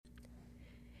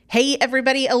Hey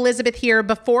everybody, Elizabeth here.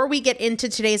 Before we get into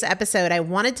today's episode, I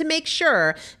wanted to make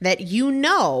sure that you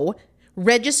know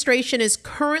registration is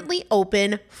currently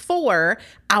open for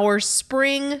our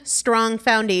Spring Strong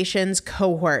Foundations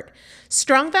cohort.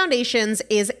 Strong Foundations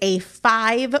is a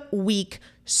 5-week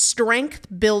strength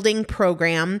building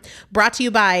program brought to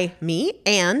you by me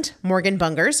and Morgan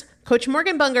Bungers. Coach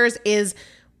Morgan Bungers is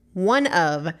one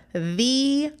of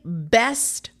the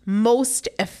best, most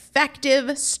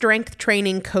effective strength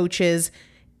training coaches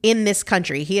in this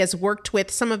country. He has worked with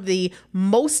some of the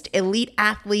most elite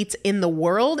athletes in the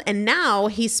world, and now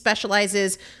he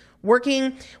specializes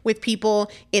working with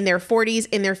people in their 40s,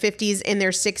 in their 50s, in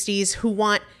their 60s who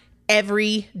want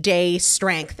everyday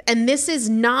strength. And this is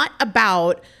not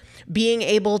about being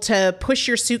able to push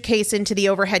your suitcase into the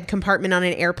overhead compartment on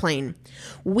an airplane.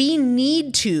 We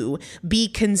need to be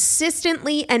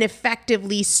consistently and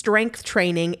effectively strength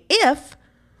training if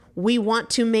we want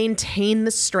to maintain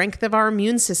the strength of our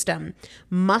immune system.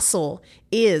 Muscle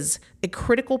is a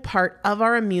critical part of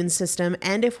our immune system,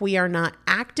 and if we are not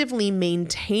actively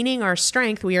maintaining our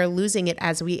strength, we are losing it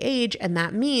as we age, and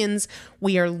that means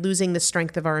we are losing the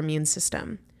strength of our immune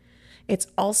system. It's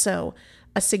also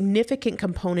a significant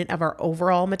component of our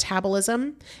overall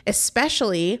metabolism,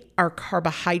 especially our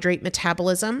carbohydrate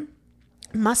metabolism.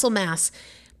 Muscle mass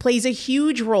plays a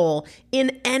huge role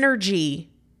in energy,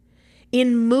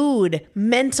 in mood,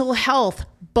 mental health,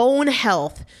 bone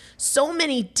health, so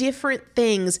many different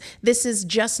things. This is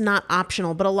just not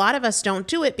optional, but a lot of us don't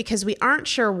do it because we aren't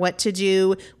sure what to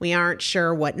do. We aren't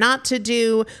sure what not to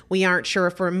do. We aren't sure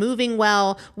if we're moving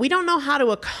well. We don't know how to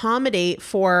accommodate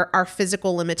for our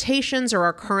physical limitations or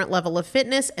our current level of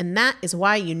fitness, and that is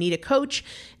why you need a coach,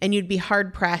 and you'd be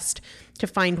hard-pressed to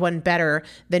find one better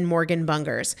than Morgan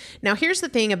Bungers. Now, here's the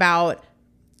thing about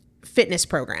fitness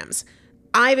programs.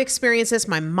 I've experienced this.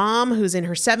 My mom, who's in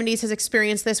her 70s, has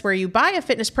experienced this, where you buy a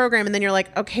fitness program and then you're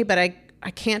like, okay, but I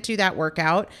can't do that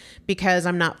workout because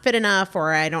I'm not fit enough,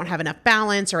 or I don't have enough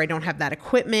balance, or I don't have that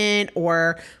equipment,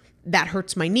 or that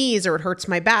hurts my knees, or it hurts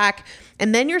my back.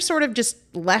 And then you're sort of just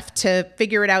left to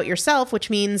figure it out yourself, which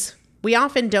means we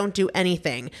often don't do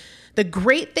anything. The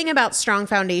great thing about Strong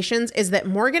Foundations is that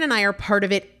Morgan and I are part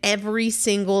of it every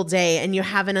single day, and you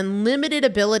have an unlimited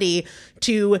ability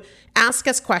to ask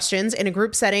us questions in a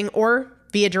group setting or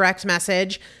via direct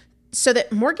message so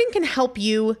that Morgan can help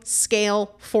you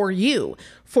scale for you,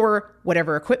 for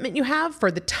whatever equipment you have, for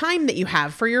the time that you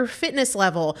have, for your fitness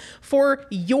level, for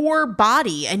your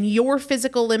body and your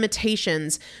physical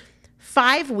limitations.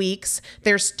 5 weeks,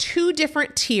 there's 2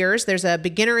 different tiers. There's a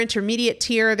beginner intermediate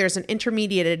tier. There's an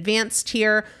intermediate advanced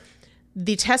tier.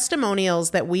 The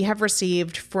testimonials that we have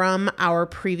received from our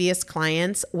previous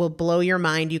clients will blow your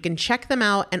mind. You can check them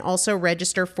out and also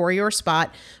register for your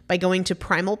spot by going to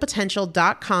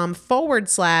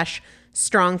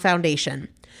primalpotential.com/strong foundation.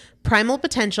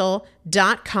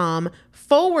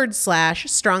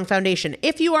 primalpotential.com/strong foundation.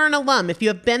 If you are an alum, if you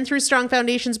have been through Strong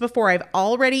Foundations before, I've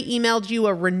already emailed you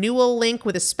a renewal link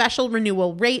with a special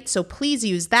renewal rate, so please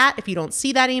use that. If you don't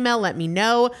see that email, let me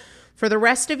know. For the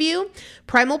rest of you,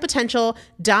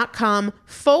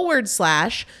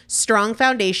 primalpotential.com/strong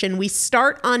foundation. We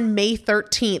start on May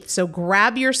 13th, so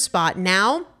grab your spot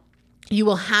now. You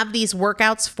will have these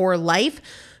workouts for life.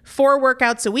 4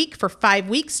 workouts a week for 5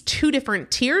 weeks, 2 different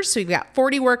tiers. So you've got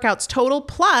 40 workouts total.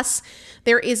 Plus,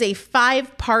 there is a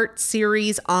 5-part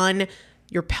series on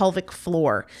your pelvic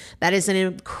floor. That is an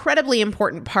incredibly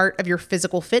important part of your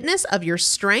physical fitness, of your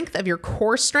strength, of your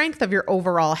core strength, of your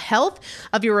overall health,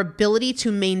 of your ability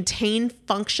to maintain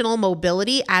functional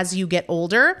mobility as you get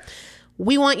older.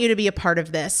 We want you to be a part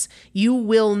of this. You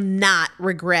will not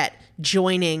regret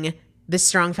joining the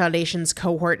Strong Foundations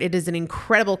cohort. It is an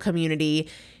incredible community.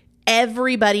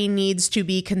 Everybody needs to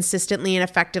be consistently and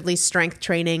effectively strength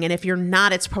training. And if you're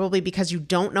not, it's probably because you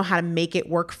don't know how to make it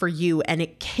work for you. And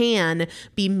it can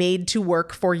be made to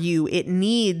work for you. It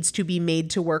needs to be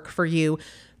made to work for you.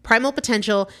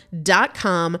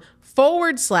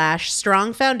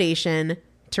 primalpotential.com/strong foundation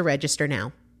to register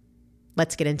now.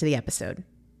 Let's get into the episode.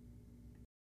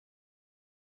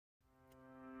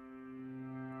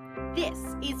 This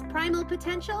is Primal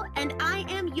Potential, and I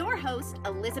am your host,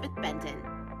 Elizabeth Benton.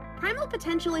 Primal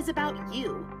Potential is about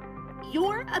you.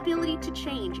 Your ability to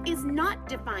change is not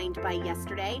defined by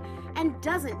yesterday and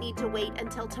doesn't need to wait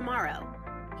until tomorrow.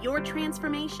 Your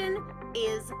transformation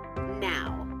is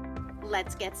now.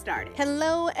 Let's get started.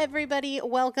 Hello, everybody.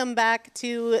 Welcome back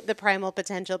to the Primal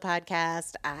Potential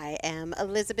podcast. I am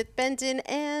Elizabeth Benton,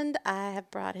 and I have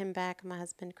brought him back. My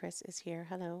husband, Chris, is here.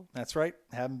 Hello. That's right.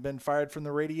 Haven't been fired from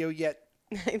the radio yet.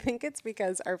 I think it's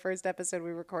because our first episode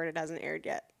we recorded hasn't aired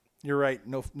yet. You're right.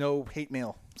 No hate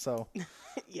mail. So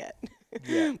Yet.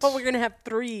 Yet. But we're going to have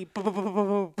 3.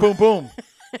 boom, boom.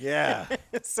 Yeah,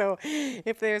 So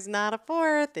if there's not a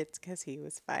 4th, it's because he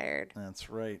was fired. that's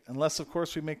right. Unless, of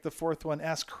course, we make the 4th one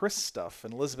Ask Chris stuff,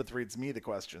 and Elizabeth reads me the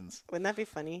questions. Wouldn't that be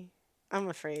funny? I'm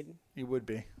afraid. You would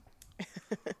be.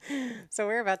 So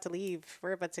we're about to leave.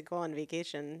 We're about to go on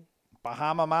vacation.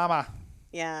 Bahama Mama.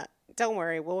 Yeah. Don't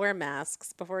worry. We'll wear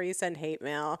masks before you send hate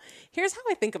mail. Here's how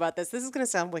I think about this. This is going to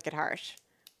sound wicked harsh,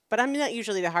 but I'm not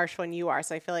usually the harsh one, you are,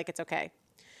 so I feel like it's okay.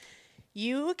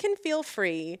 You can feel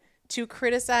free to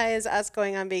criticize us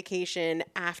going on vacation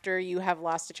after you have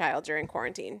lost a child during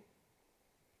quarantine.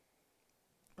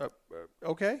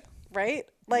 Okay. Right?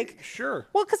 Like, Sure.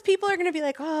 well, because people are going to be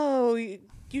like, oh,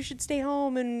 you should stay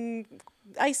home and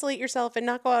isolate yourself and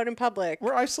not go out in public.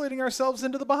 We're isolating ourselves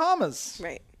into the Bahamas.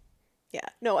 Right. Yeah.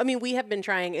 No, I mean, we have been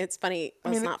trying. It's funny.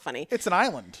 Well, it's not funny. It's an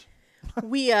island.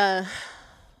 We, after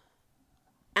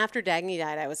Dagny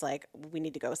died, I was like, we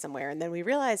need to go somewhere. And then we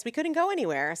realized we couldn't go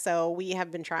anywhere. So we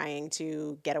have been trying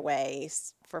to get away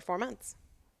for 4 months.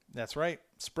 That's right.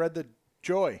 Spread the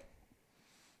joy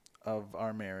of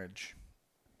our marriage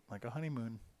like a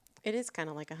honeymoon. It is kind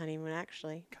of like a honeymoon,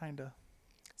 actually. Kinda.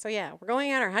 So yeah, we're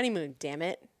going on our honeymoon, damn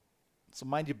it. So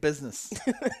mind your business.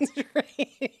 That's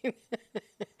right.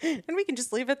 And we can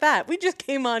just leave it at that. We just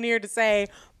came on here to say,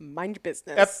 mind your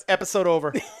business. Episode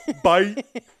over. Bye.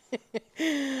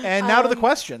 And now to the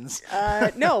questions.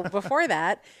 No, before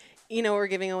that, you know what we're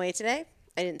giving away today?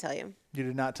 I didn't tell you. You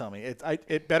did not tell me.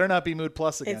 It better not be Mood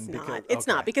Plus again. It's not. Because, It's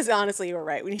not, because honestly, you were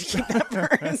right. We need to keep that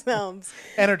for ourselves.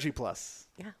 Energy Plus.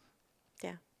 Yeah.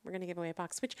 Yeah. We're going to give away a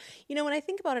box, which, you know, when I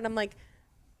think about it, I'm like,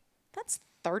 that's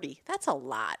 30. That's a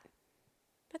lot.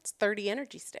 That's 30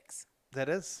 energy sticks. That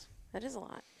is. That is a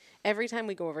lot. Every time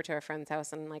we go over to a friend's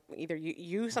house and like either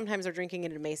you sometimes are drinking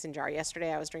it in a mason jar.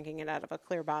 Yesterday I was drinking it out of a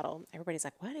clear bottle. Everybody's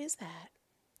like, what is that?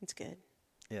 It's good.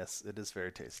 Yes, it is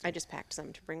very tasty. I just packed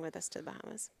some to bring with us to the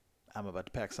Bahamas. I'm about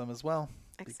to pack some as well.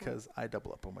 Excellent. Because I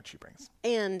double up on what she brings.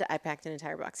 And I packed an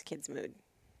entire box of Kids Mood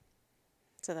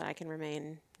so that I can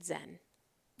remain zen.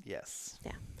 Yes.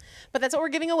 Yeah. But that's what we're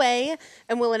giving away,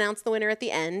 and we'll announce the winner at the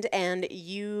end, and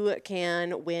you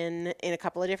can win in a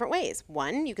couple of different ways.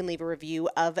 1, you can leave a review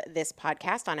of this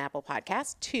podcast on Apple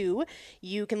Podcasts. 2,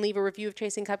 you can leave a review of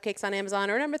Chasing Cupcakes on Amazon.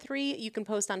 Or number 3, you can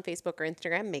post on Facebook or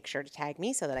Instagram. Make sure to tag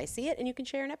me so that I see it, and you can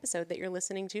share an episode that you're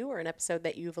listening to or an episode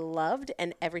that you've loved.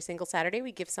 And every single Saturday,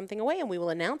 we give something away, and we will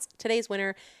announce today's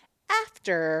winner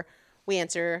after we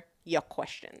answer your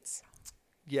questions.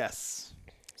 Yes.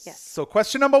 Yes. So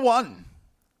question number 1.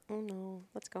 Oh, no.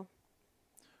 Let's go.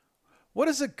 What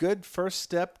is a good first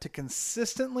step to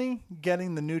consistently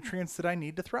getting the nutrients that I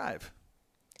need to thrive?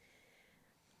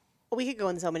 We could go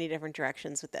in so many different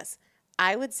directions with this.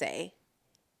 I would say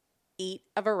eat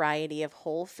a variety of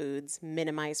whole foods,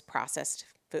 minimize processed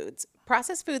foods.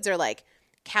 Processed foods are like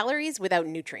calories without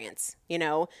nutrients, you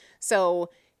know? So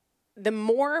the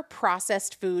more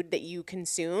processed food that you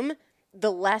consume, the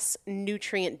less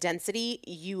nutrient density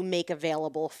you make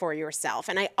available for yourself.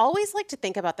 And I always like to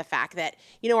think about the fact that,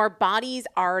 you know, our bodies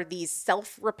are these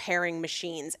self-repairing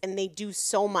machines, and they do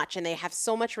so much and they have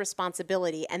so much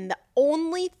responsibility. And the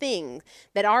only thing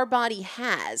that our body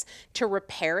has to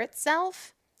repair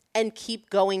itself and keep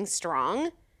going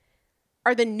strong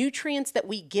are the nutrients that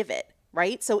we give it,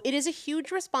 right? So it is a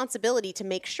huge responsibility to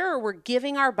make sure we're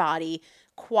giving our body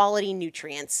quality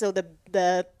nutrients. So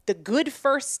the good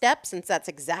first step, since that's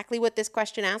exactly what this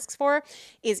question asks for,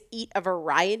 is eat a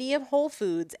variety of whole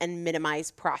foods and minimize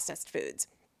processed foods.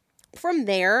 From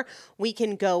there, we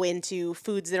can go into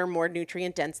foods that are more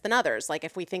nutrient dense than others. Like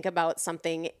if we think about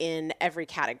something in every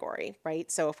category,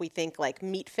 right? So if we think like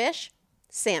meat, fish,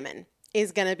 salmon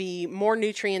is going to be more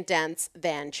nutrient dense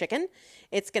than chicken.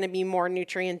 It's going to be more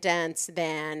nutrient dense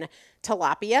than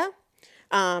tilapia.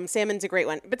 Salmon's a great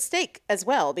one, but steak as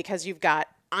well, because you've got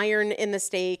iron in the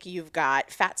steak, you've got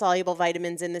fat-soluble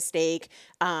vitamins in the steak.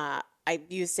 I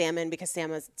use salmon because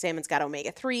salmon's got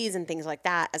omega-3s and things like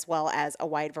that, as well as a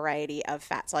wide variety of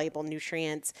fat-soluble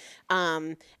nutrients.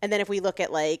 And then if we look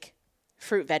at like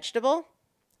fruit, vegetable,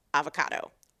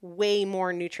 avocado, way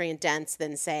more nutrient dense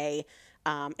than say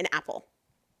an apple.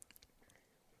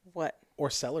 What? Or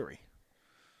celery.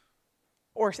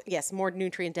 Or yes, more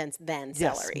nutrient dense than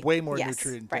celery. Yes, way more Yes,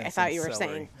 nutrient dense. right. I thought than you were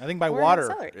celery. saying I think by more than water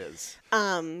celery. is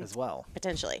as well.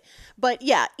 Potentially. But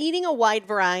yeah, eating a wide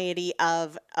variety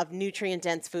of nutrient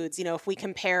dense foods. You know, if we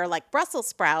compare like Brussels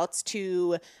sprouts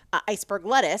to iceberg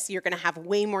lettuce, you're going to have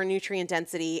way more nutrient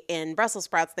density in Brussels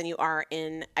sprouts than you are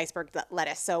in iceberg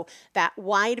lettuce. So that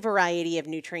wide variety of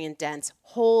nutrient dense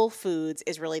whole foods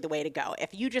is really the way to go.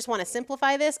 If you just want to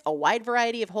simplify this, a wide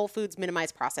variety of whole foods,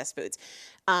 minimize processed foods.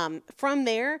 From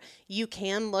there, you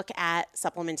can look at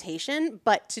supplementation,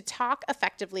 but to talk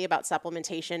effectively about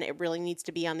supplementation, it really needs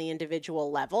to be on the individual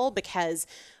level, because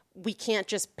we can't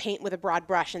just paint with a broad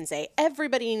brush and say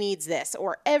everybody needs this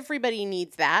or everybody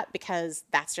needs that, because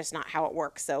that's just not how it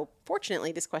works. So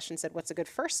fortunately, this question said, what's a good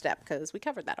first step? Because we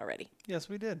covered that already. Yes,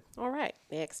 we did. All right,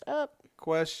 next up.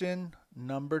 Question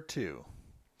number 2.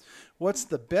 What's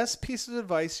the best piece of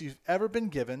advice you've ever been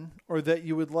given or that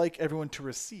you would like everyone to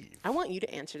receive? I want you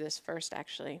to answer this first,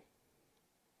 actually.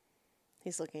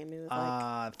 He's looking at me with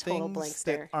like total blank things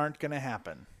stare. that aren't going to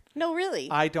happen. No, really?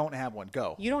 I don't have one.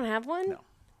 Go. You don't have one? No.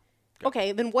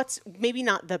 Okay, then what's maybe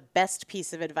not the best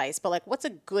piece of advice, but like what's a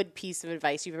good piece of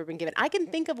advice you've ever been given? I can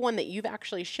think of one that you've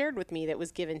actually shared with me that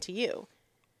was given to you.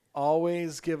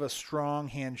 Always give a strong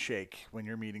handshake when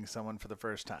you're meeting someone for the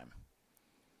first time.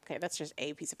 Okay, that's just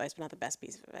a piece of advice, but not the best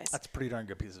piece of advice. That's a pretty darn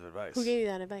good piece of advice. Who gave you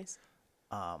that advice?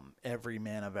 Every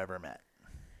man I've ever met.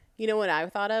 You know what I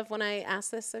thought of when I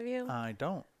asked this of you? I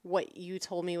don't. What you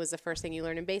told me was the first thing you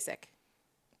learned in basic.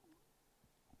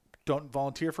 Don't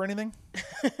volunteer for anything?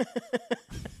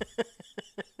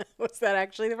 Was that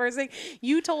actually the first thing?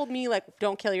 You told me, like,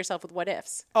 don't kill yourself with what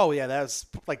ifs. Oh, yeah, that was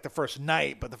like the first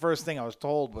night, but the first thing I was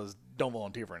told was don't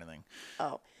volunteer for anything.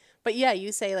 Oh. But yeah,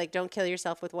 you say, like, don't kill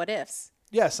yourself with what ifs.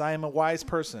 Yes, I am a wise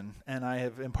person, and I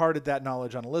have imparted that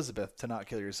knowledge on Elizabeth to not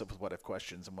kill yourself with what if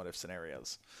questions and what if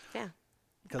scenarios. Yeah.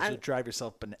 Because you'll drive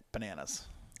yourself bananas.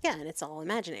 Yeah, and it's all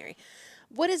imaginary.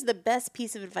 What is the best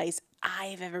piece of advice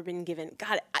I've ever been given?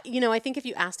 God, I think if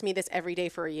you asked me this every day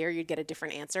for a year, you'd get a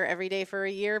different answer every day for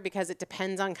a year, because it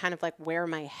depends on kind of like where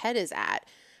my head is at.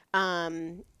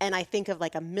 And I think of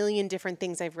like a million different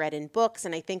things I've read in books.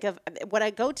 And I think of what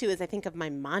I go to is I think of my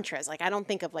mantras. Like I don't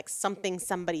think of like something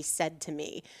somebody said to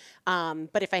me.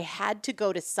 But if I had to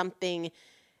go to something,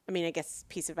 I mean, I guess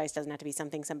piece of advice doesn't have to be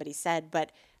something somebody said,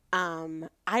 but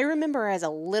I remember as a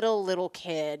little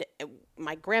kid,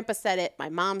 my grandpa said it, my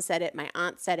mom said it, my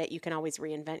aunt said it, you can always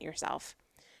reinvent yourself.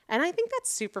 And I think that's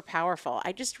super powerful.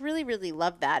 I just really, really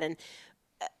love that. And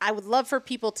I would love for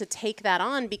people to take that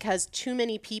on, because too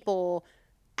many people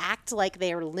act like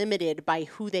they are limited by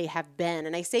who they have been.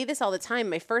 And I say this all the time.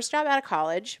 My first job out of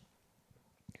college,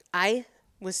 I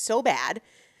was so bad.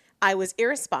 I was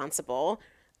irresponsible.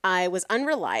 I was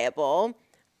unreliable.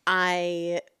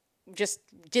 I just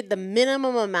did the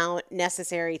minimum amount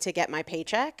necessary to get my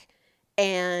paycheck.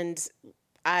 And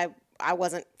I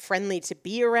wasn't friendly to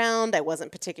be around. I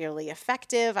wasn't particularly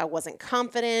effective. I wasn't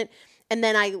confident. And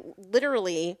then I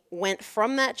literally went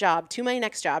from that job to my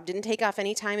next job, didn't take off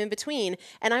any time in between,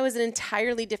 and I was an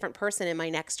entirely different person in my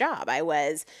next job. I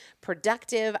was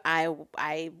productive. I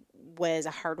was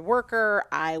a hard worker.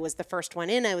 I was the first one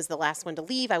in. I was the last one to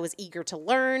leave. I was eager to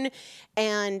learn.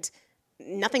 And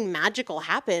nothing magical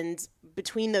happened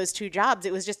between those two jobs.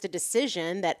 It was just a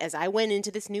decision that as I went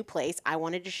into this new place, I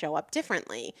wanted to show up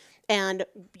differently. And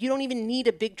you don't even need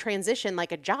a big transition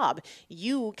like a job.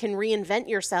 You can reinvent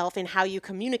yourself in how you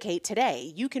communicate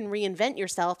today. You can reinvent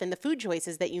yourself in the food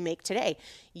choices that you make today.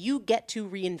 You get to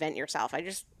reinvent yourself.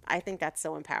 I think that's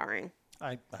so empowering.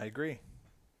 I agree.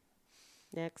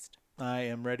 Next. I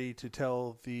am ready to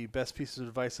tell the best piece of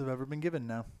advice I've ever been given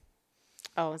now.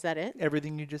 Oh, is that it?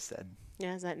 Everything you just said.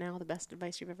 Yeah, is that now the best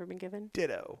advice you've ever been given?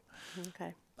 Ditto.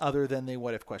 Okay. Other than the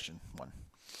what if question one.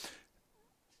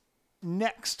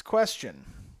 Next question.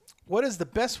 What is the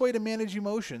best way to manage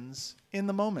emotions in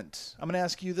the moment? I'm going to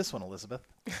ask you this one, Elizabeth.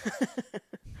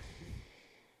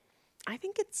 I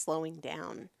think it's slowing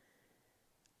down.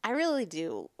 I really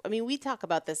do. I mean, we talk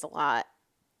about this a lot,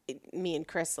 me and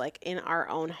Chris, like in our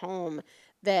own home,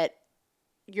 that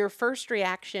your first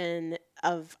reaction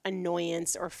of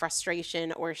annoyance or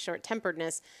frustration or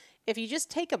short-temperedness, if you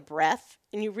just take a breath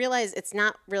and you realize it's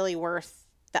not really worth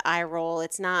the eye roll,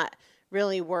 it's not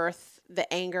really worth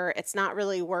the anger, it's not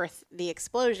really worth the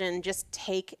explosion, just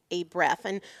take a breath.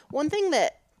 And one thing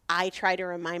that I try to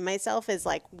remind myself is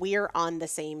like, we're on the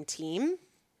same team.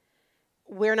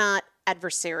 We're not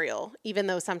adversarial, even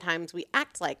though sometimes we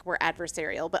act like we're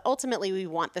adversarial, but ultimately we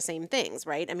want the same things,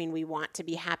 right? I mean, we want to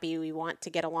be happy, we want to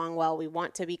get along well, we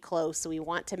want to be close, we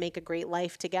want to make a great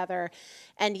life together.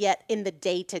 And yet in the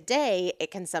day-to-day,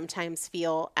 it can sometimes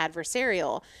feel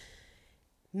adversarial.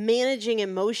 managing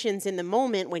emotions in the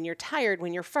moment when you're tired,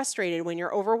 when you're frustrated, when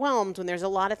you're overwhelmed, when there's a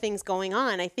lot of things going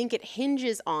on, I think it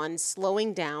hinges on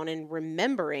slowing down and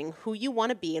remembering who you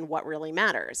want to be and what really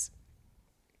matters.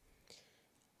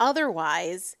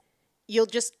 Otherwise, you'll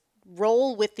just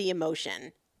roll with the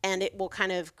emotion and it will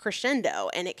kind of crescendo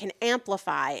and it can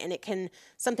amplify and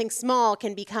something small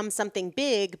can become something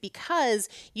big because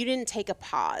you didn't take a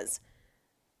pause.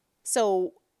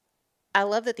 So I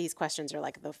love that these questions are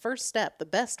like the first step, the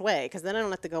best way, because then I don't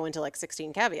have to go into like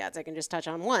 16 caveats. I can just touch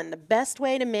on one. The best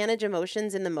way to manage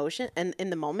emotions in the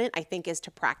moment, I think, is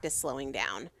to practice slowing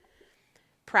down.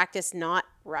 Practice not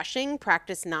rushing,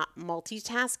 practice not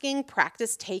multitasking,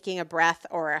 practice taking a breath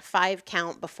or a 5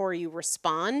 count before you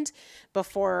respond,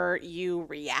 before you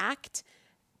react.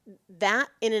 That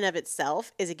in and of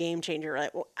itself is a game changer.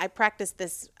 Like, I practice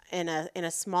this in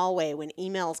a small way when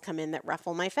emails come in that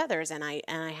ruffle my feathers, and I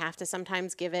have to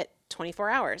sometimes give it 24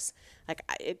 hours,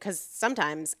 because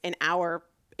sometimes an hour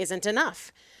isn't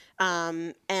enough.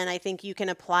 And I think you can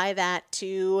apply that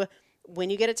to when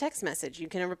you get a text message. You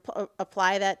can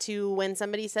apply that to when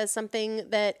somebody says something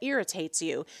that irritates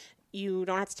you. You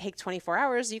don't have to take 24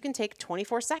 hours. You can take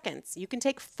 24 seconds. You can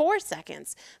take 4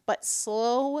 seconds, but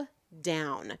slow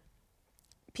down.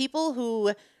 People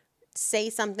who say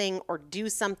something or do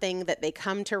something that they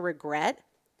come to regret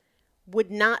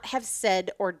would not have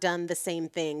said or done the same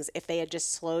things if they had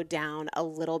just slowed down a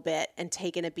little bit and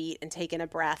taken a beat and taken a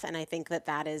breath. And I think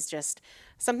that is just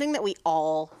something that we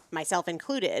all, myself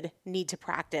included, need to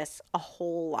practice a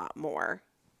whole lot more.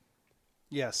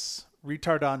 Yes.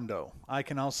 Retardando. I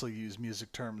can also use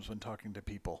music terms when talking to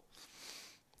people.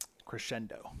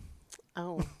 Crescendo.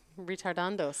 Oh,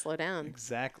 retardando, slow down.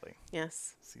 Exactly.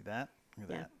 Yes. See that? Look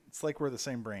at Yeah. that. It's like we're the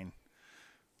same brain.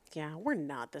 Yeah, we're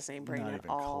not the same brain Not at even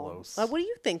all. close. What do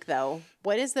you think, though?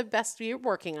 What is the best? You're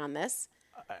working on this.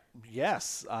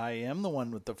 Yes, I am the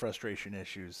one with the frustration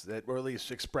issues, or at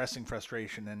least expressing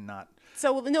frustration and not.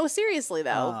 So, no, seriously,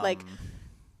 though,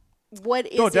 what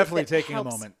is No, it definitely that taking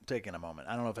helps? a moment. Taking a moment.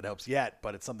 I don't know if it helps yet,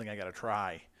 but it's something I got to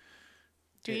try.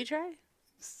 Do you try?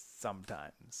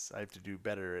 Sometimes I have to do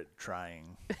better at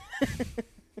trying.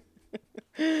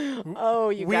 Oh,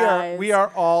 you guys. We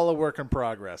are all a work in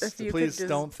progress. If you Please could just-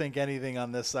 don't think anything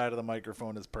on this side of the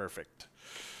microphone is perfect.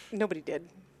 Nobody did.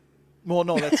 Well,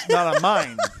 no, that's not on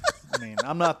mine. I mean,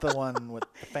 I'm not the one with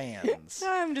the fans.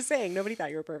 No, I'm just saying, nobody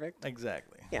thought you were perfect.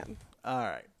 Exactly. Yeah. All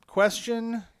right.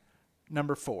 Question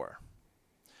number 4.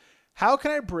 How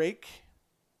can I break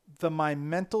my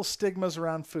mental stigmas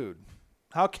around food?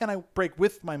 How can I break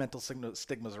with my mental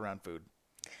stigmas around food?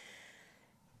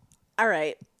 All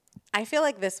right. I feel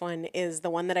like this one is the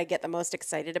one that I get the most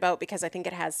excited about because I think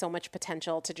it has so much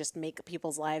potential to just make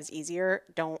people's lives easier.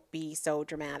 Don't be so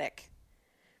dramatic.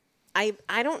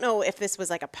 I don't know if this was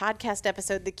like a podcast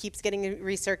episode that keeps getting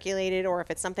recirculated or if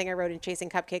it's something I wrote in Chasing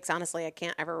Cupcakes. Honestly, I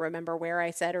can't ever remember where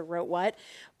I said or wrote what,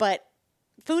 but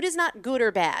food is not good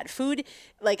or bad. Food,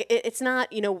 like, it's not,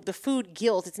 the food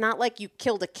guilt. It's not like you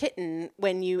killed a kitten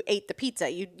when you ate the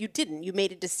pizza. You didn't. You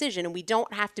made a decision, and we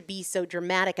don't have to be so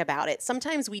dramatic about it.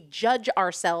 Sometimes we judge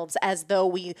ourselves as though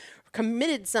we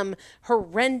committed some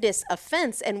horrendous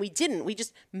offense, and we didn't. We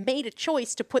just made a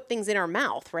choice to put things in our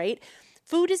mouth, right?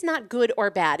 Food is not good or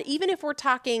bad. Even if we're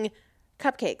talking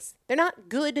cupcakes, they're not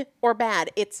good or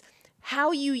bad. It's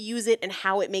how you use it and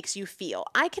how it makes you feel.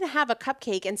 I can have a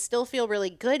cupcake and still feel really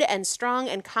good and strong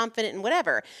and confident and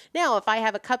whatever. Now, if I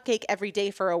have a cupcake every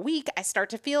day for a week, I start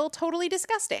to feel totally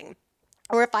disgusting.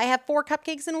 Or if I have 4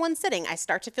 cupcakes in one sitting, I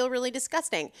start to feel really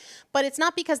disgusting. But it's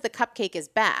not because the cupcake is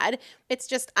bad. It's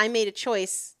just I made a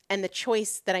choice, and the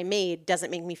choice that I made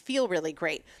doesn't make me feel really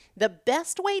great. The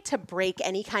best way to break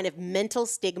any kind of mental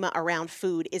stigma around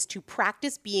food is to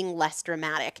practice being less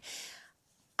dramatic.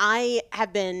 I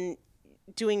have been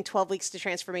doing 12 weeks to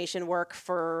transformation work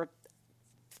for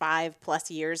 5+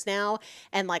 years now.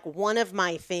 And like one of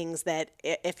my things that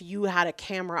if you had a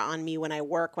camera on me when I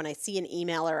work, when I see an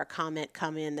email or a comment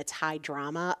come in that's high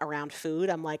drama around food,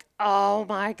 I'm like, oh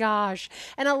my gosh.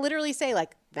 And I'll literally say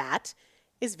like, that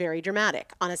is very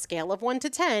dramatic. On a scale of 1 to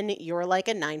 10, you're like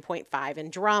a 9.5 in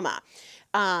drama.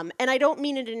 And I don't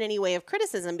mean it in any way of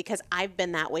criticism because I've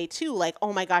been that way too. Like,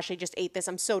 oh my gosh, I just ate this.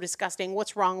 I'm so disgusting.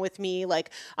 What's wrong with me?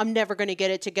 Like, I'm never going to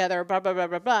get it together, blah, blah, blah,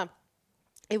 blah, blah.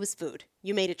 It was food.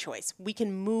 You made a choice. We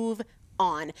can move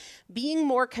on. Being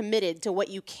more committed to what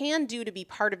you can do to be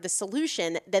part of the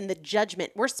solution than the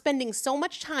judgment. We're spending so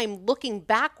much time looking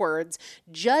backwards,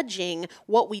 judging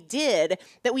what we did,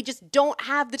 that we just don't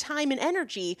have the time and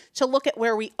energy to look at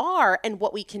where we are and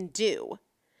what we can do.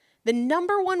 The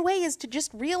number one way is to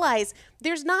just realize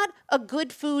there's not a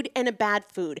good food and a bad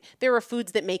food. There are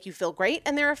foods that make you feel great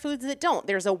and there are foods that don't.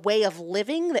 There's a way of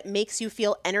living that makes you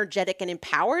feel energetic and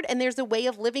empowered, and there's a way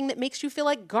of living that makes you feel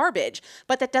like garbage.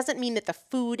 But that doesn't mean that the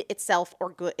food itself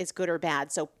is good or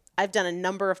bad. So I've done a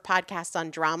number of podcasts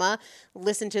on drama.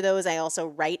 Listen to those. I also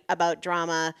write about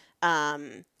drama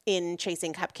in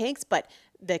Chasing Cupcakes. But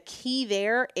the key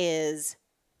there is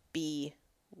be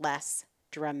less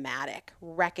dramatic.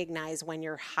 Recognize when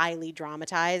you're highly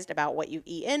dramatized about what you've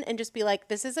eaten and just be like,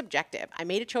 this is objective. I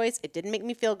made a choice. It didn't make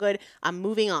me feel good. I'm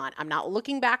moving on. I'm not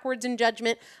looking backwards in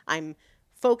judgment. I'm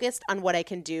focused on what I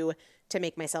can do to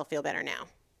make myself feel better now.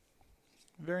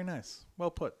 Very nice.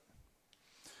 Well put.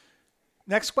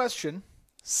 Next question.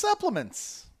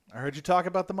 Supplements. I heard you talk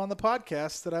about them on the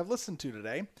podcast that I've listened to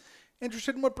today.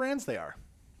 Interested in what brands they are.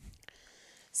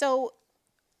 So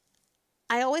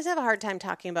I always have a hard time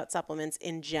talking about supplements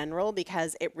in general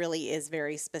because it really is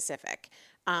very specific.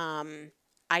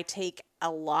 I take a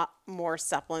lot more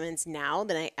supplements now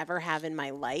than I ever have in my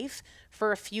life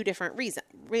for a few different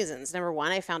reasons. Number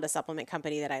one, I found a supplement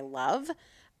company that I love.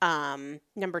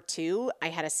 Number two, I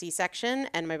had a C-section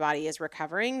and my body is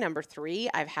recovering. Number three,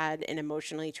 I've had an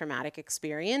emotionally traumatic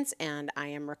experience and I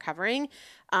am recovering.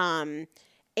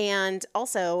 And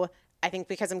also, I think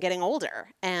because I'm getting older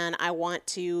and I want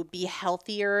to be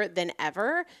healthier than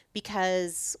ever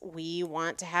because we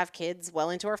want to have kids well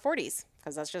into our 40s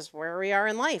because that's just where we are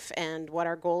in life and what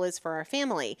our goal is for our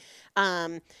family.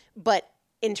 But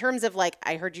in terms of like,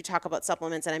 I heard you talk about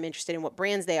supplements and I'm interested in what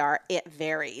brands they are. It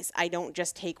varies. I don't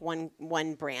just take one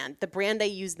brand. The brand I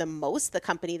use the most, the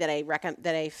company that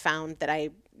I found that I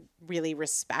really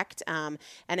respect, and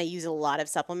I use a lot of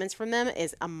supplements from them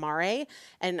is Amare.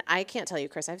 And I can't tell you,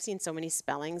 Chris, I've seen so many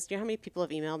spellings. Do you know how many people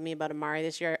have emailed me about Amare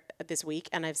this week?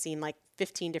 And I've seen like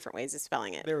 15 different ways of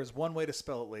spelling it. There is one way to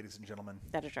spell it, ladies and gentlemen.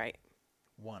 That is right.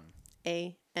 One.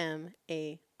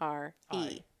 Amare.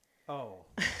 Oh.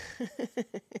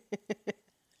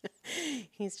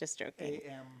 He's just joking.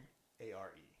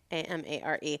 Amare.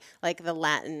 Amare, like the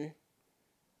Latin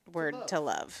word to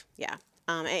love. Yeah.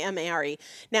 Amare.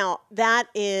 Now, that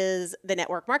is the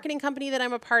network marketing company that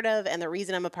I'm a part of. And the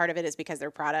reason I'm a part of it is because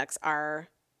their products are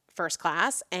first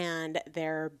class and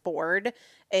their board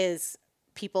is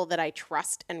people that I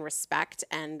trust and respect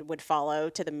and would follow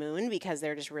to the moon because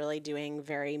they're just really doing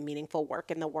very meaningful work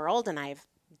in the world. And I've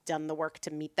done the work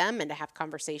to meet them and to have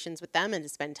conversations with them and to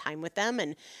spend time with them.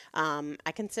 And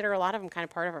I consider a lot of them kind of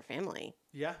part of our family.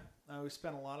 Yeah. We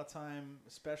spent a lot of time,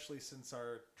 especially since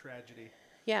our tragedy.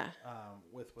 Yeah.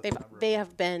 With they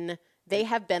have been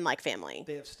like family.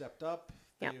 They have stepped up.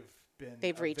 Yep.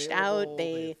 They've reached available. out.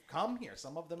 They've come here.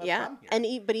 Some of them have come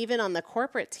here. But even on the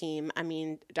corporate team, I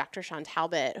mean, Dr. Sean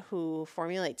Talbot, who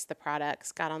formulates the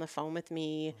products, got on the phone with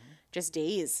me just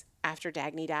days after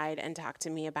Dagny died and talked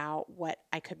to me about what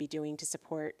I could be doing to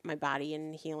support my body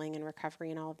and healing and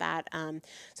recovery and all of that.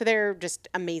 So they're just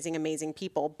amazing, amazing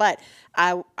people. But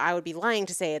I would be lying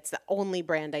to say it's the only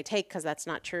brand I take because that's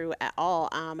not true at all.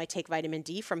 I take vitamin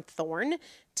D from Thorne,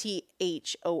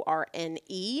 THORNE.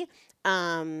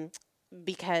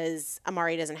 Because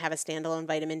Amare doesn't have a standalone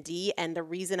vitamin D. And the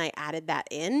reason I added that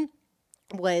in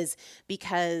was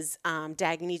because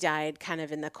Dagny died kind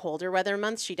of in the colder weather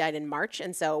months. She died in March.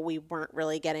 And so we weren't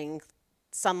really getting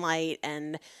sunlight.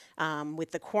 And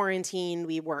with the quarantine,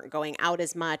 we weren't going out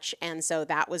as much. And so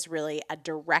that was really a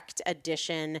direct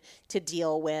addition to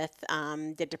deal with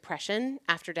the depression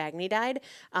after Dagny died.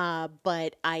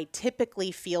 But I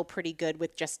typically feel pretty good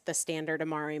with just the standard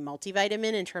Amare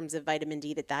multivitamin in terms of vitamin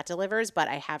D that delivers. But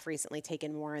I have recently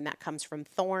taken more, and that comes from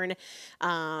Thorne.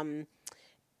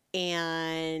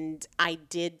 And I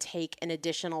did take an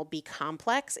additional B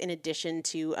complex in addition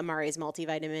to Amare's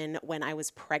multivitamin when I was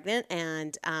pregnant.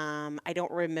 And I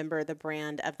don't remember the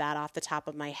brand of that off the top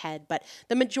of my head, but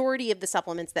the majority of the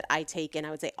supplements that I take, and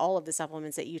I would say all of the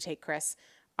supplements that you take, Chris,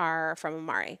 are from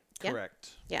Amare. Yeah?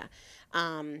 Correct. Yeah.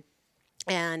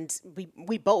 And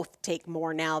we both take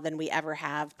more now than we ever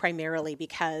have, primarily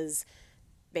because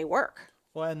they work.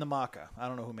 Well, and the maca. I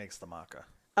don't know who makes the maca.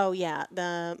 Oh, yeah.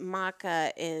 The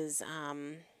maca is,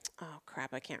 oh,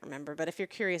 crap, I can't remember. But if you're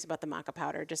curious about the maca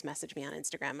powder, just message me on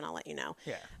Instagram and I'll let you know.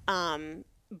 Yeah.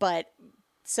 But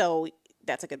so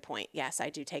that's a good point. Yes, I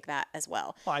do take that as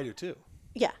well. Well, I do too.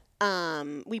 Yeah.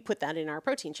 We put that in our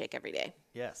protein shake every day.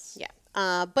 Yes.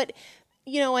 Yeah. But,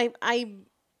 you know, I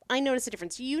notice a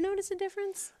difference. Do you notice a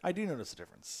difference? I do notice a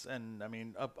difference. And I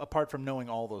mean, apart from knowing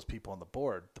all those people on the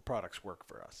board, the products work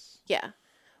for us. Yeah.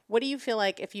 What do you feel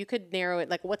like, if you could narrow it,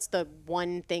 like what's the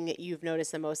one thing that you've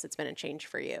noticed the most that's been a change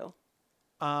for you?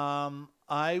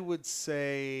 I would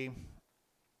say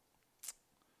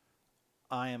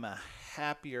I am a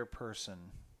happier person.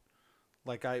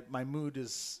 Like my mood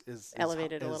is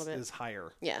Elevated a little bit. Is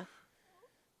higher. Yeah.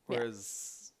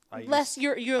 Whereas I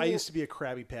used to be a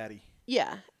Krabby Patty.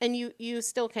 Yeah, and you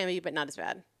still can be, but not as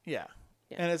bad. Yeah.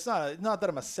 And it's not that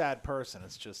I'm a sad person.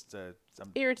 It's just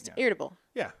I'm Irritable.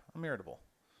 Yeah, I'm irritable.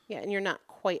 Yeah, and you're not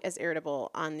quite as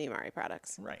irritable on the Amari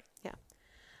products. Right.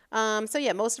 Yeah. So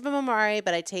yeah, most of them Amari,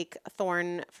 but I take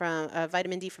Thorn from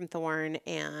vitamin D from Thorn,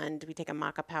 and we take a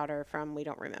maca powder from We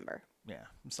Don't Remember. Yeah,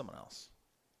 from someone else.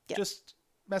 Yeah. Just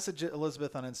message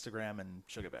Elizabeth on Instagram, and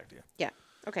she'll get back to you. Yeah.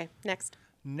 Okay.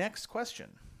 Next question.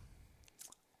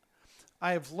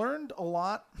 I have learned a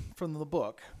lot from the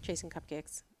book. Chasing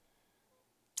Cupcakes.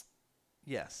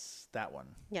 Yes, that one.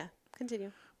 Yeah.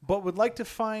 Continue. But would like to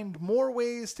find more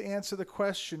ways to answer the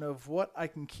question of what I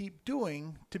can keep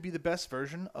doing to be the best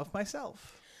version of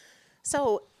myself.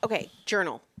 So, okay,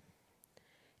 journal.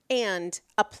 And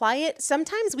apply it.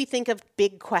 Sometimes we think of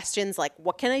big questions like,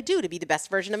 what can I do to be the best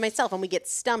version of myself? And we get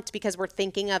stumped because we're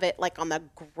thinking of it like on the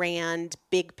grand,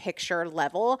 big picture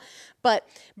level. But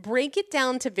break it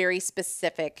down to very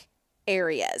specific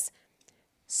areas.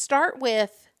 Start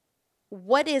with,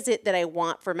 what is it that I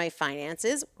want for my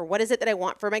finances? Or what is it that I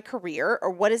want for my career? Or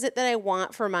what is it that I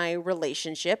want for my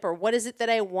relationship? Or what is it that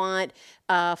I want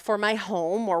for my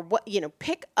home? Or what,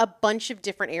 pick a bunch of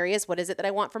different areas. What is it that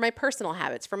I want for my personal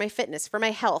habits, for my fitness, for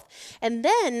my health? And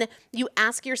then you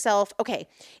ask yourself, okay,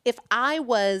 if I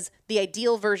was the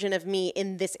ideal version of me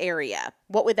in this area,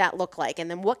 what would that look like? And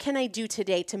then what can I do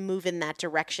today to move in that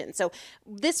direction? So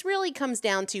this really comes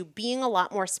down to being a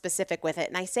lot more specific with it.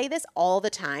 And I say this all the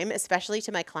time, especially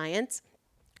to my clients.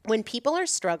 When people are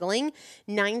struggling,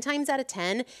 9 times out of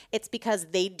 10, it's because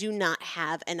they do not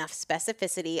have enough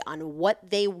specificity on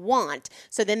what they want.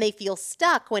 So then they feel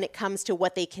stuck when it comes to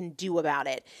what they can do about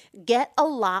it. Get a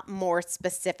lot more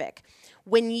specific.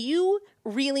 When you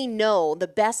really know the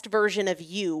best version of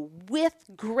you with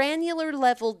granular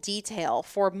level detail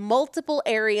for multiple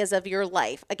areas of your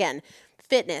life, again,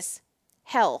 fitness,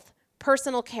 health,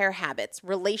 personal care habits,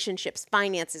 relationships,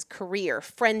 finances, career,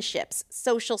 friendships,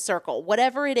 social circle,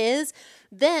 whatever it is,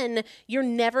 then you're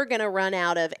never going to run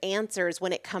out of answers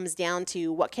when it comes down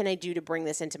to what can I do to bring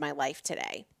this into my life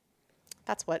today?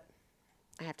 That's what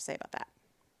I have to say about that.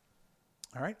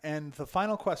 All right. And the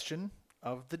final question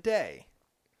of the day.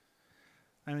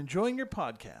 I'm enjoying your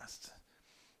podcast.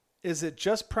 Is it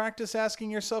just practice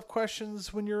asking yourself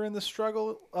questions when you're in the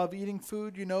struggle of eating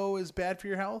food you know is bad for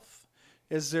your health?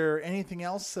 Is there anything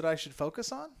else that I should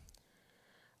focus on?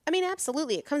 I mean,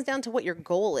 absolutely. It comes down to what your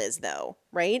goal is, though,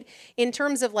 right? In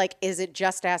terms of like, is it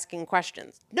just asking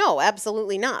questions? No,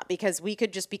 absolutely not, because we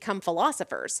could just become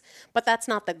philosophers, but that's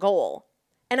not the goal.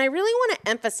 And I really want to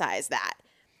emphasize that.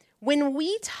 When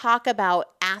we talk about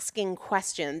asking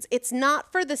questions, it's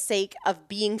not for the sake of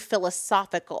being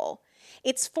philosophical.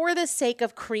 It's for the sake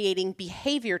of creating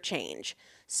behavior change.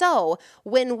 So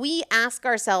when we ask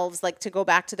ourselves, like to go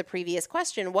back to the previous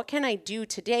question, what can I do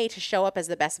today to show up as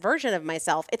the best version of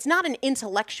myself? It's not an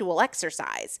intellectual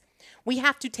exercise. We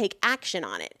have to take action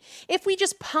on it. If we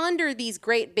just ponder these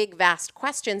great, big, vast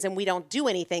questions and we don't do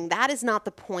anything, that is not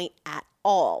the point at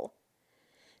all.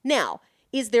 Now,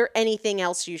 is there anything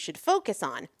else you should focus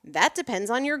on? That depends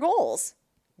on your goals.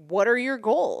 What are your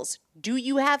goals? Do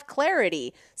you have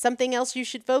clarity? Something else you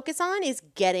should focus on is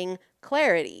getting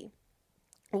clarity.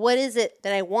 What is it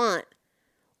that I want?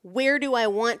 Where do I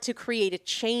want to create a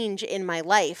change in my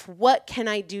life? What can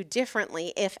I do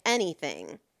differently, if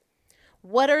anything?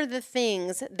 What are the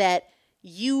things that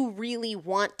you really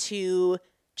want to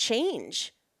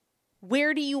change?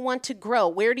 Where do you want to grow?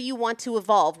 Where do you want to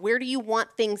evolve? Where do you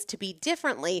want things to be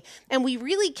differently? And we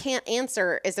really can't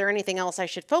answer, is there anything else I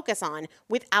should focus on,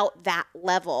 without that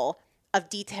level of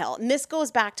detail. And this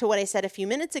goes back to what I said a few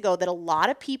minutes ago, that a lot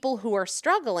of people who are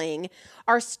struggling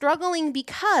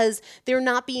because they're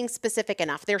not being specific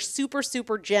enough. They're super,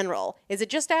 super general. Is it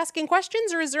just asking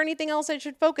questions, or is there anything else I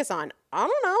should focus on? I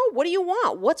don't know. What do you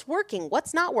want? What's working?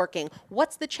 What's not working?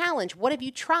 What's the challenge? What have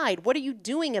you tried? What are you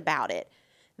doing about it?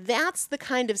 That's the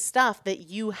kind of stuff that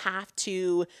you have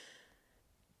to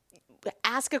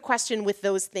ask a question with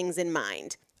those things in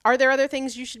mind. Are there other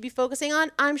things you should be focusing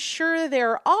on? I'm sure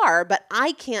there are, but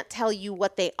I can't tell you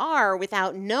what they are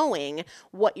without knowing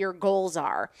what your goals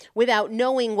are, without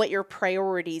knowing what your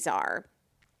priorities are,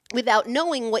 without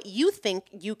knowing what you think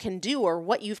you can do or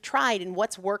what you've tried and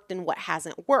what's worked and what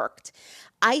hasn't worked.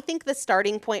 I think the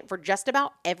starting point for just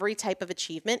about every type of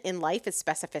achievement in life is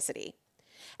specificity.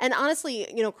 And honestly,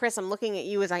 Chris, I'm looking at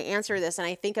you as I answer this, and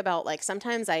I think about like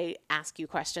sometimes I ask you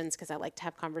questions because I like to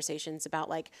have conversations about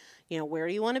like, where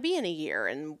do you want to be in a year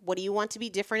and what do you want to be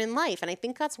different in life? And I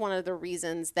think that's one of the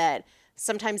reasons that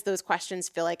sometimes those questions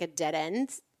feel like a dead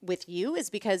end with you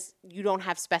is because you don't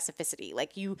have specificity.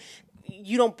 Like you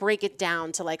don't break it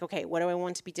down to like, okay, what do I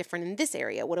want to be different in this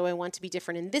area? What do I want to be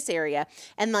different in this area?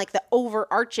 And like the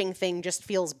overarching thing just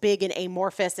feels big and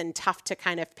amorphous and tough to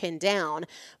kind of pin down.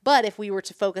 But if we were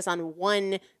to focus on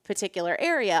one particular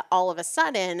area, all of a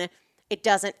sudden it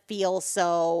doesn't feel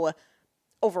so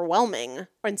overwhelming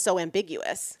and so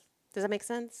ambiguous. Does that make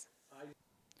sense?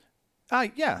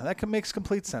 Yeah, that makes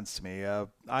complete sense to me.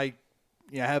 I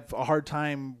have a hard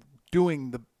time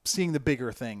seeing the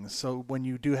bigger things. So when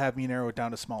you do have me narrow it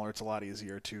down to smaller, it's a lot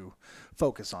easier to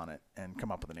focus on it and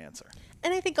come up with an answer.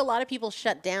 And I think a lot of people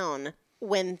shut down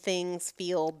when things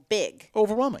feel big.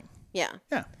 Overwhelming. Yeah.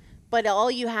 Yeah. But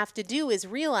all you have to do is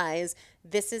realize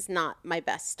this is not my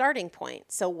best starting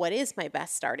point. So what is my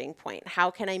best starting point?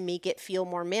 How can I make it feel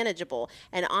more manageable?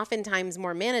 And oftentimes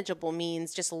more manageable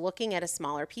means just looking at a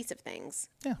smaller piece of things.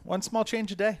 Yeah. One small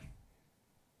change a day.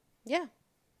 Yeah.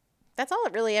 That's all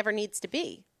it really ever needs to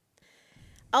be.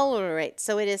 All right.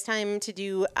 So it is time to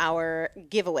do our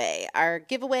giveaway. Our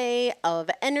giveaway of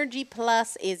Energy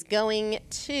Plus is going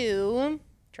to,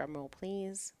 drum roll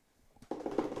please.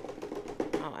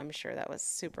 Oh, I'm sure that was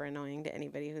super annoying to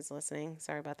anybody who's listening.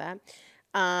 Sorry about that.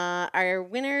 Our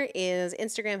winner is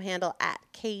Instagram handle at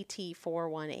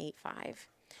KT4185.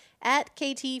 At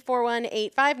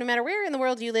KT4185. No matter where in the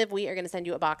world you live, we are going to send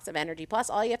you a box of Energy Plus.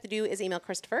 All you have to do is email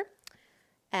Christopher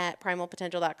at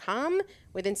primalpotential.com.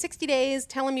 Within 60 days,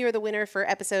 tell him you're the winner for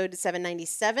episode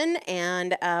 797,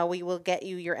 and we will get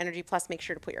you your Energy Plus. Make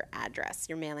sure to put your address,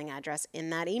 your mailing address,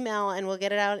 in that email, and we'll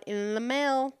get it out in the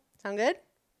mail. Sound good?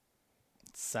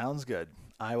 Sounds good.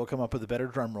 I will come up with a better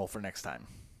drum roll for next time.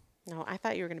 No, I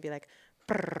thought you were going to be like,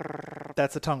 brrr,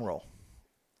 That's a tongue roll.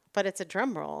 but it's a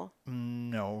drum roll.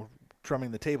 No,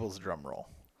 drumming the table is a drum roll.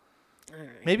 All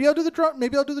right. Maybe I'll do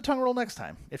the tongue roll next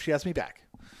time if she asks me back.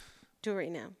 Do it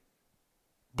right now.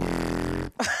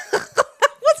 That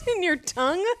wasn't in your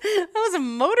tongue. That was a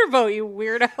motorboat, you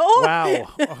weirdo.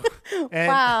 Wow. And,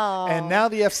 Wow. And now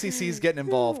the FCC is getting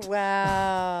involved.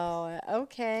 Wow.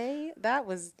 Okay. That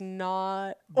was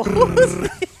not. Like,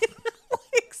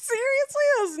 seriously?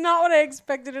 That was not what I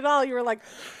expected at all. You were like.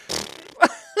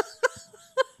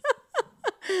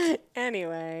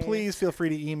 Anyway. Please feel free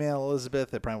to email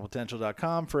Elizabeth at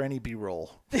primalpotential.com for any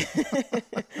B-roll.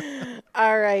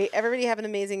 All right. Everybody have an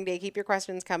amazing day. Keep your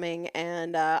questions coming,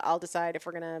 and I'll decide if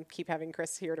we're going to keep having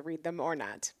Chris here to read them or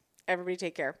not. Everybody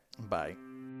take care. Bye.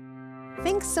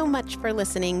 Thanks so much for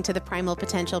listening to the Primal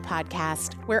Potential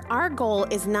podcast, where our goal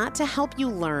is not to help you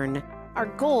learn. Our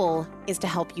goal is to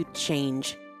help you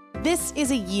change. This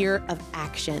is a year of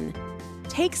action.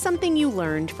 Take something you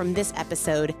learned from this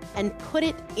episode and put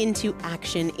it into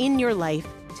action in your life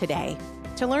today.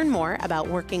 To learn more about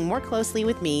working more closely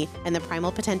with me and the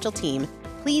Primal Potential team,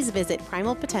 please visit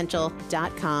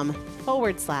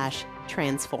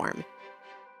primalpotential.com/transform.